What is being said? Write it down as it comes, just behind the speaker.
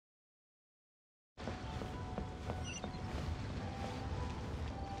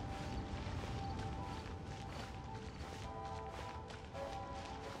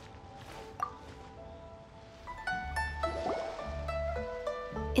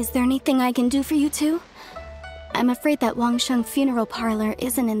Is there anything I can do for you two? I'm afraid that Wangsheng Funeral Parlor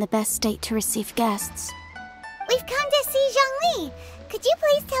isn't in the best state to receive guests. We've come to see Zhongli. Could you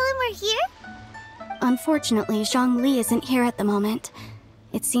please tell him we're here? Unfortunately, Zhongli isn't here at the moment.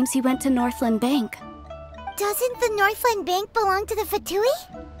 It seems he went to Northland Bank. Doesn't the Northland Bank belong to the Fatui?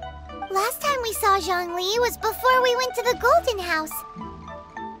 Last time we saw Zhongli was before we went to the Golden House.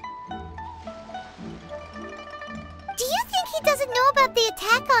 Do you think he doesn't know about the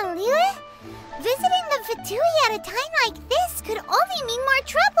attack on Liyue? Visiting the Fatui at a time like this could only mean more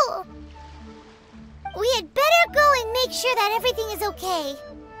trouble. We had better go and make sure that everything is okay.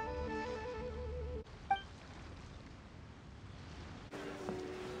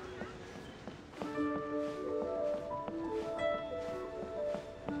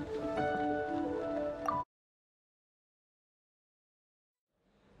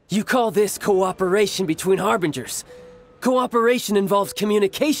 You call this cooperation between Harbingers? Cooperation involves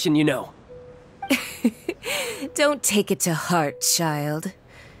communication, you know. Don't take it to heart, child.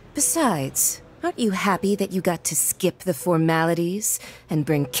 Besides, aren't you happy that you got to skip the formalities and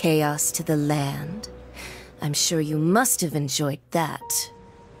bring chaos to the land? I'm sure you must have enjoyed that.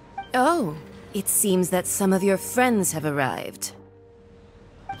 Oh, it seems that some of your friends have arrived.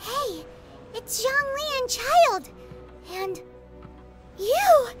 Hey, it's Zhongli and Child. And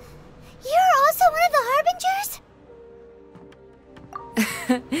you! You're also one of the Harbingers?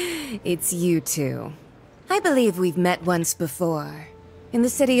 It's you two. I believe we've met once before. In the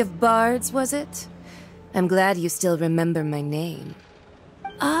city of Bards, was it? I'm glad you still remember my name.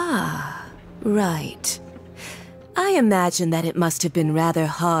 Ah, right. I imagine that it must have been rather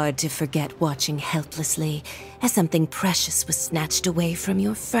hard to forget watching helplessly as something precious was snatched away from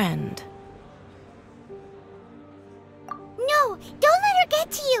your friend. No, don't let her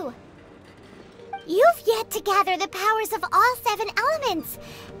get to you! You've yet to gather the powers of all 7 elements,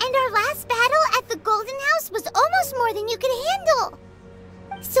 and our last battle at the Golden House was almost more than you could handle.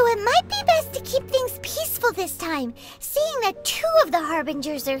 So it might be best to keep things peaceful this time, seeing that 2 of the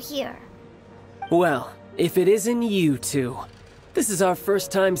Harbingers are here. Well, if it isn't you two. This is our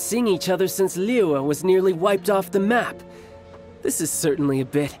first time seeing each other since Liyue was nearly wiped off the map. This is certainly a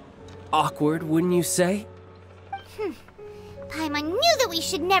bit awkward, wouldn't you say? Paimon knew that we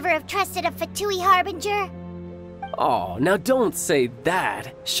should never have trusted a Fatui Harbinger. Oh, now don't say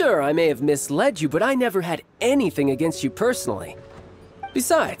that. Sure, I may have misled you, but I never had anything against you personally.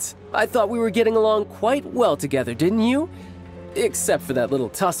 Besides, I thought we were getting along quite well together, didn't you? Except for that little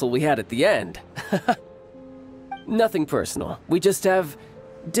tussle we had at the end. Nothing personal. We just have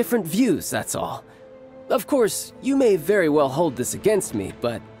different views, that's all. Of course, you may very well hold this against me,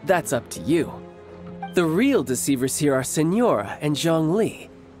 but that's up to you. The real deceivers here are Senora and Zhongli.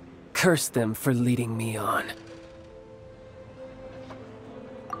 Curse them for leading me on.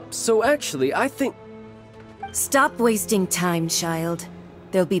 So actually, I think... Stop wasting time, child.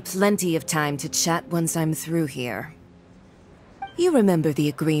 There'll be plenty of time to chat once I'm through here. You remember the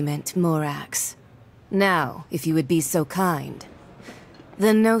agreement, Morax. Now, if you would be so kind.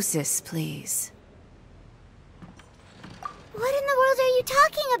 The Gnosis, please. What in the world are you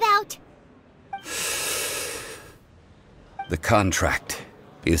talking about? The contract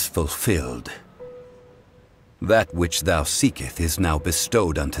is fulfilled. That which thou seeketh is now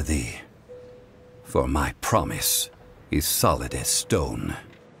bestowed unto thee. For my promise is solid as stone.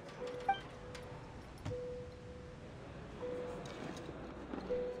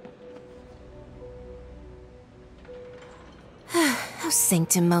 How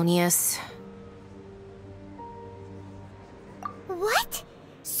sanctimonious. What?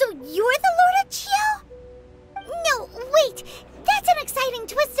 So you're the Lord of Chiao? No, wait! That's an exciting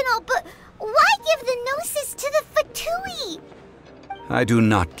twist and all, but why give the Gnosis to the Fatui? I do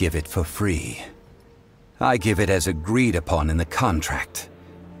not give it for free. I give it as agreed upon in the contract,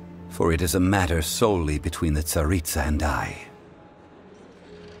 for it is a matter solely between the Tsaritsa and I.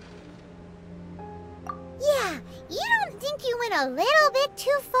 Yeah, you don't think you went a little bit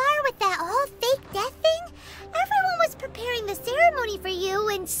too far with that whole fake death thing? Everyone was preparing the ceremony for you,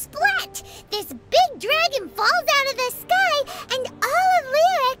 and splat! This big dragon falls out of the sky, and all of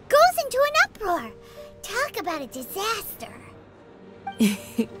Liyue goes into an uproar. Talk about a disaster.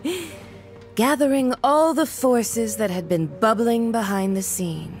 Gathering all the forces that had been bubbling behind the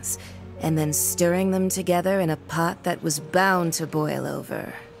scenes, and then stirring them together in a pot that was bound to boil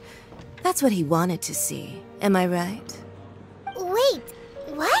over. That's what he wanted to see, am I right? Wait,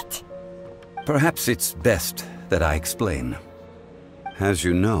 what? Perhaps it's best that I explain. As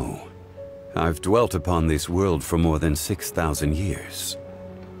you know, I've dwelt upon this world for more than 6,000 years.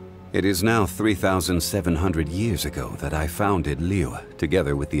 It is now 3,700 years ago that I founded Liyue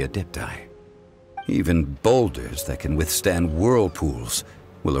together with the Adepti. Even boulders that can withstand whirlpools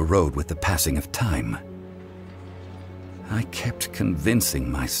will erode with the passing of time. I kept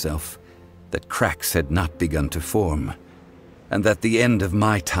convincing myself that cracks had not begun to form, and that the end of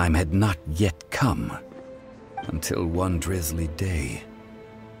my time had not yet come. Until one drizzly day,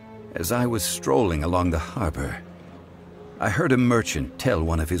 as I was strolling along the harbor, I heard a merchant tell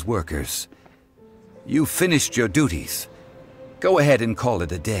one of his workers, "You finished your duties. Go ahead and call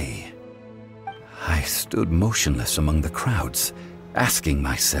it a day." I stood motionless among the crowds, asking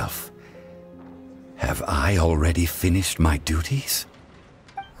myself, have I already finished my duties?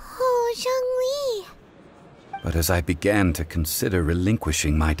 Oh, Zhongli. But as I began to consider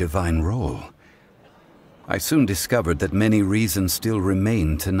relinquishing my divine role, I soon discovered that many reasons still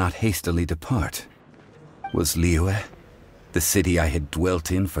remained to not hastily depart. Was Liyue, the city I had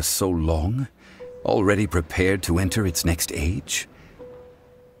dwelt in for so long, already prepared to enter its next age?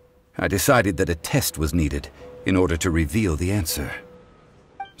 I decided that a test was needed in order to reveal the answer.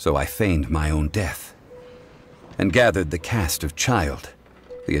 So I feigned my own death, and gathered the cast of Child,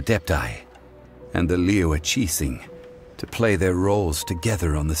 the Adepti, and the Liyue Qixing to play their roles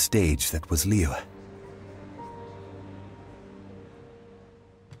together on the stage that was Liyue.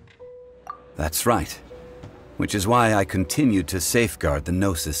 That's right, which is why I continued to safeguard the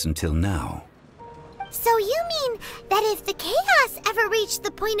Gnosis until now. So you mean that if the chaos ever reached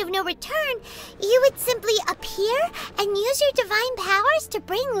the point of no return, you would simply appear and use your divine powers to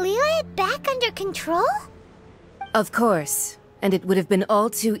bring Liyue back under control? Of course, and it would have been all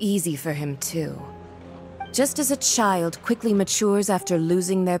too easy for him too. Just as a child quickly matures after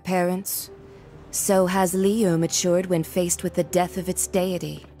losing their parents, so has Liyue matured when faced with the death of its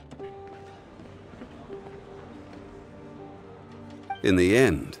deity. In the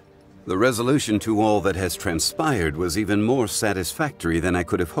end, the resolution to all that has transpired was even more satisfactory than I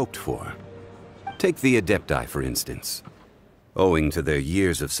could have hoped for. Take the Adepti, for instance. Owing to their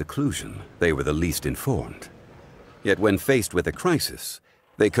years of seclusion, they were the least informed. Yet when faced with a crisis,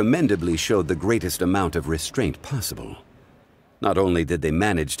 they commendably showed the greatest amount of restraint possible. Not only did they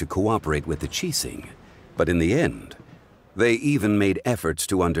manage to cooperate with the Qixing, but in the end, they even made efforts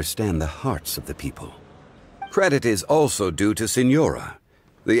to understand the hearts of the people. Credit is also due to Signora,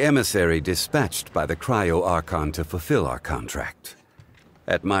 the emissary dispatched by the Cryo-Archon to fulfill our contract.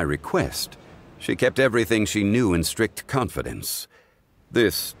 At my request, she kept everything she knew in strict confidence.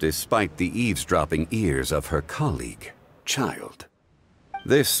 This despite the eavesdropping ears of her colleague, Child.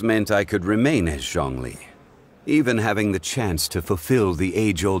 This meant I could remain as Zhongli, even having the chance to fulfill the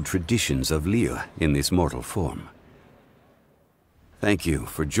age-old traditions of Liyue in this mortal form. Thank you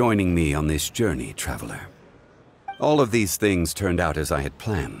for joining me on this journey, traveler. All of these things turned out as I had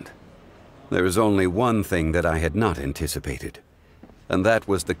planned. There is only one thing that I had not anticipated, and that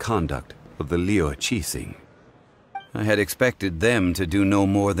was the conduct of the Liyue Qixing. I had expected them to do no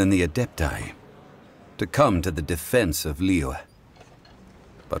more than the Adepti, to come to the defense of Liyue.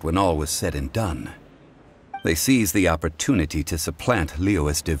 But when all was said and done, they seized the opportunity to supplant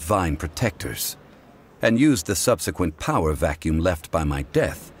Liyue's divine protectors, and used the subsequent power vacuum left by my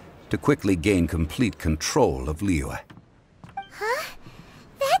death to quickly gain complete control of Liyue. Huh?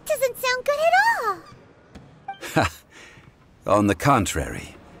 That doesn't sound good at all! Ha! On the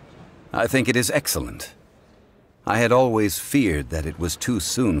contrary, I think it is excellent. I had always feared that it was too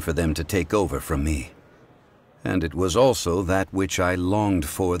soon for them to take over from me. And it was also that which I longed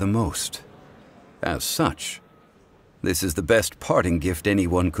for the most. As such, this is the best parting gift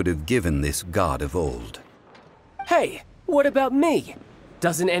anyone could have given this god of old. Hey, what about me?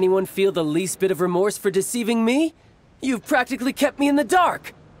 Doesn't anyone feel the least bit of remorse for deceiving me? You've practically kept me in the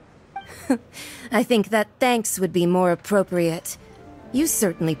dark! I think that thanks would be more appropriate. You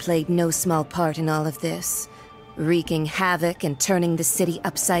certainly played no small part in all of this, wreaking havoc and turning the city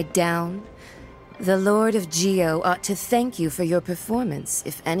upside down. The Lord of Geo ought to thank you for your performance,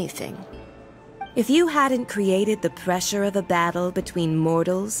 if anything. If you hadn't created the pressure of a battle between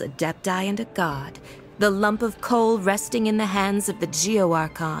mortals, Adepti, and a god, the lump of coal resting in the hands of the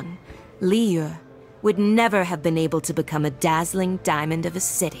Geo-Archon, Liyue, would never have been able to become a dazzling diamond of a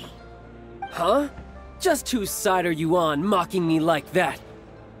city. Huh? Just whose side are you on, mocking me like that?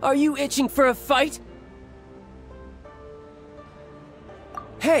 Are you itching for a fight?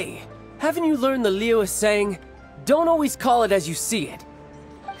 Hey, haven't you learned the Liyue saying, don't always call it as you see it?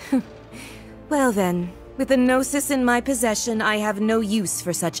 Well then, with the Gnosis in my possession, I have no use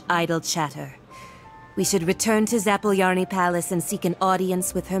for such idle chatter. We should return to Zapoljarny Palace and seek an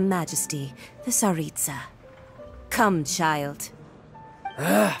audience with Her Majesty, the Tsaritsa. Come, child.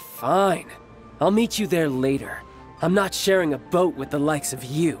 Fine. I'll meet you there later. I'm not sharing a boat with the likes of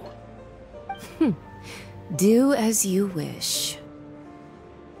you. Do as you wish.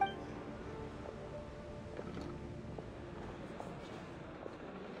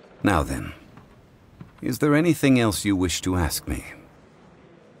 Now then, is there anything else you wish to ask me?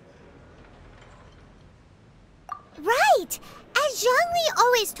 Right! As Zhongli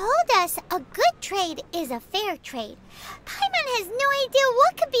always told us, a good trade is a fair trade. Paimon has no idea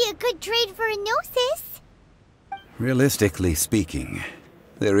what could be a good trade for a Gnosis. Realistically speaking,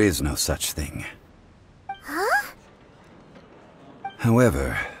 there is no such thing. Huh?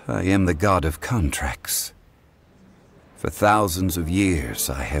 However, I am the god of contracts. For thousands of years,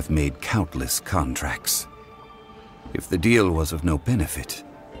 I have made countless contracts. If the deal was of no benefit,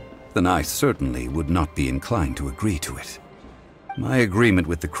 then I certainly would not be inclined to agree to it. My agreement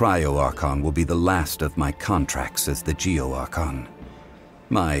with the Cryo-Archon will be the last of my contracts as the Geo-Archon.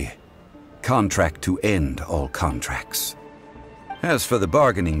 My contract to end all contracts. As for the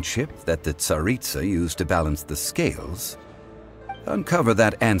bargaining chip that the Tsaritsa used to balance the scales, uncover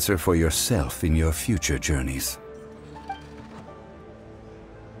that answer for yourself in your future journeys.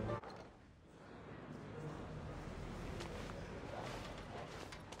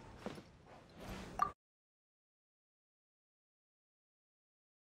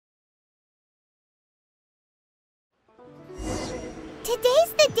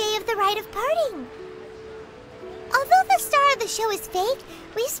 Today's the day of the rite of parting. Although the star of the show is fake,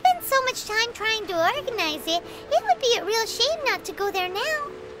 we spent so much time trying to organize it, it would be a real shame not to go there now.